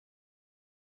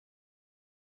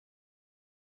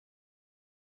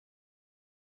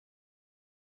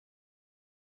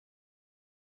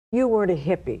You weren't a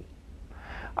hippie.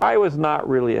 I was not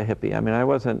really a hippie. I mean, I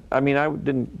wasn't. I mean, I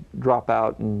didn't drop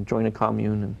out and join a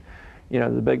commune.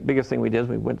 And the biggest thing we did is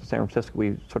we went to San Francisco.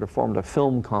 We sort of formed a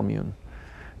film commune.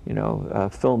 A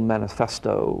film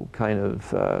manifesto kind of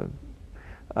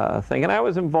thing. And I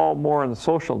was involved more in the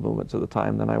social movements at the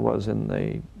time than I was in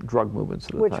the drug movements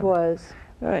at the Which time. was?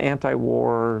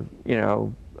 Anti-war,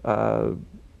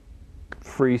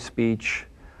 free speech,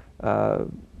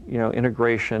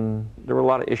 integration. There were a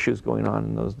lot of issues going on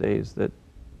in those days that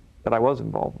I was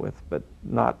involved with, but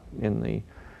not in the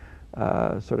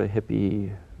sort of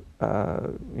hippie,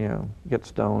 get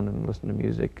stoned and listen to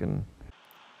music. And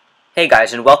Hey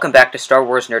guys, and welcome back to Star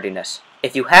Wars Nerdiness.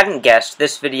 If you hadn't guessed,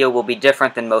 this video will be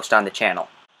different than most on the channel.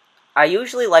 I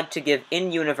usually like to give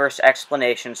in-universe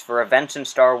explanations for events in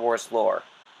Star Wars lore.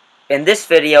 In this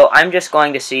video, I'm just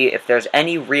going to see if there's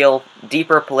any real,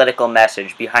 deeper political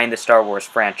message behind the Star Wars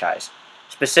franchise,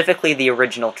 specifically the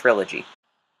original trilogy.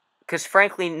 Because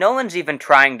frankly, no one's even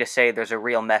trying to say there's a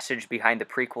real message behind the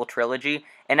prequel trilogy,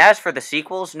 and as for the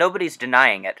sequels, nobody's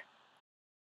denying it.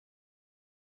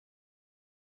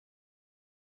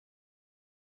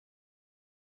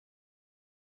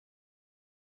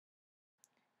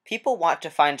 People want to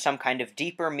find some kind of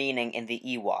deeper meaning in the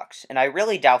Ewoks, and I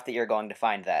really doubt that you're going to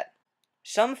find that.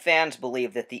 Some fans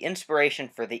believe that the inspiration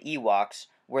for the Ewoks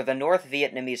were the North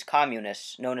Vietnamese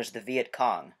communists known as the Viet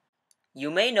Cong. You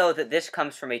may know that this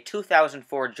comes from a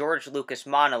 2004 George Lucas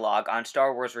monologue on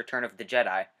Star Wars Return of the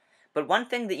Jedi, but one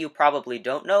thing that you probably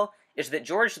don't know is that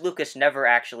George Lucas never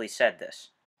actually said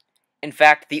this. In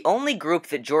fact, the only group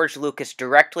that George Lucas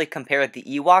directly compared the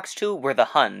Ewoks to were the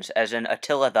Huns, as in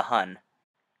Attila the Hun.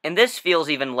 And this feels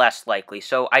even less likely,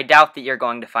 so I doubt that you're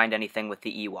going to find anything with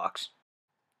the Ewoks.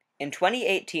 In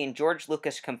 2018, George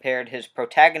Lucas compared his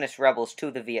protagonist rebels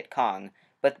to the Viet Cong,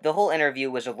 but the whole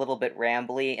interview was a little bit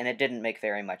rambly, and it didn't make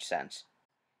very much sense.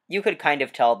 You could kind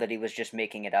of tell that he was just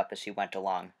making it up as he went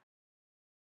along.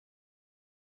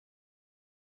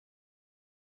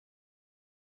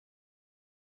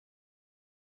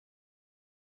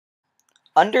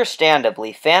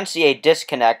 Understandably, fans see a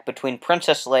disconnect between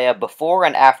Princess Leia before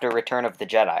and after Return of the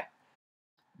Jedi.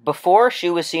 Before, she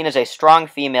was seen as a strong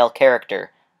female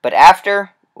character, but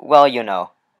after, well, you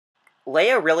know.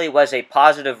 Leia really was a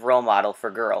positive role model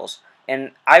for girls,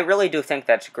 and I really do think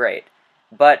that's great.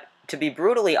 But, to be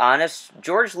brutally honest,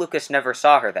 George Lucas never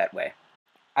saw her that way.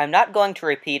 I'm not going to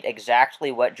repeat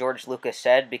exactly what George Lucas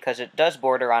said because it does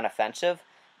border on offensive,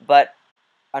 but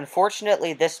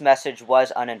unfortunately this message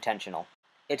was unintentional.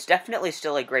 It's definitely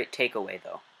still a great takeaway,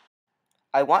 though.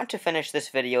 I want to finish this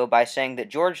video by saying that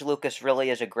George Lucas really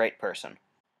is a great person.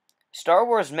 Star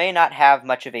Wars may not have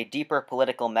much of a deeper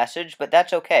political message, but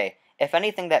that's okay. If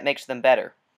anything, that makes them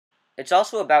better. It's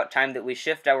also about time that we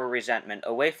shift our resentment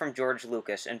away from George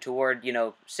Lucas and toward,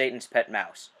 Satan's pet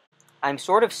mouse. I'm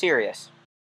sort of serious.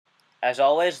 As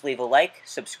always, leave a like,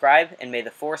 subscribe, and may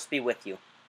the Force be with you.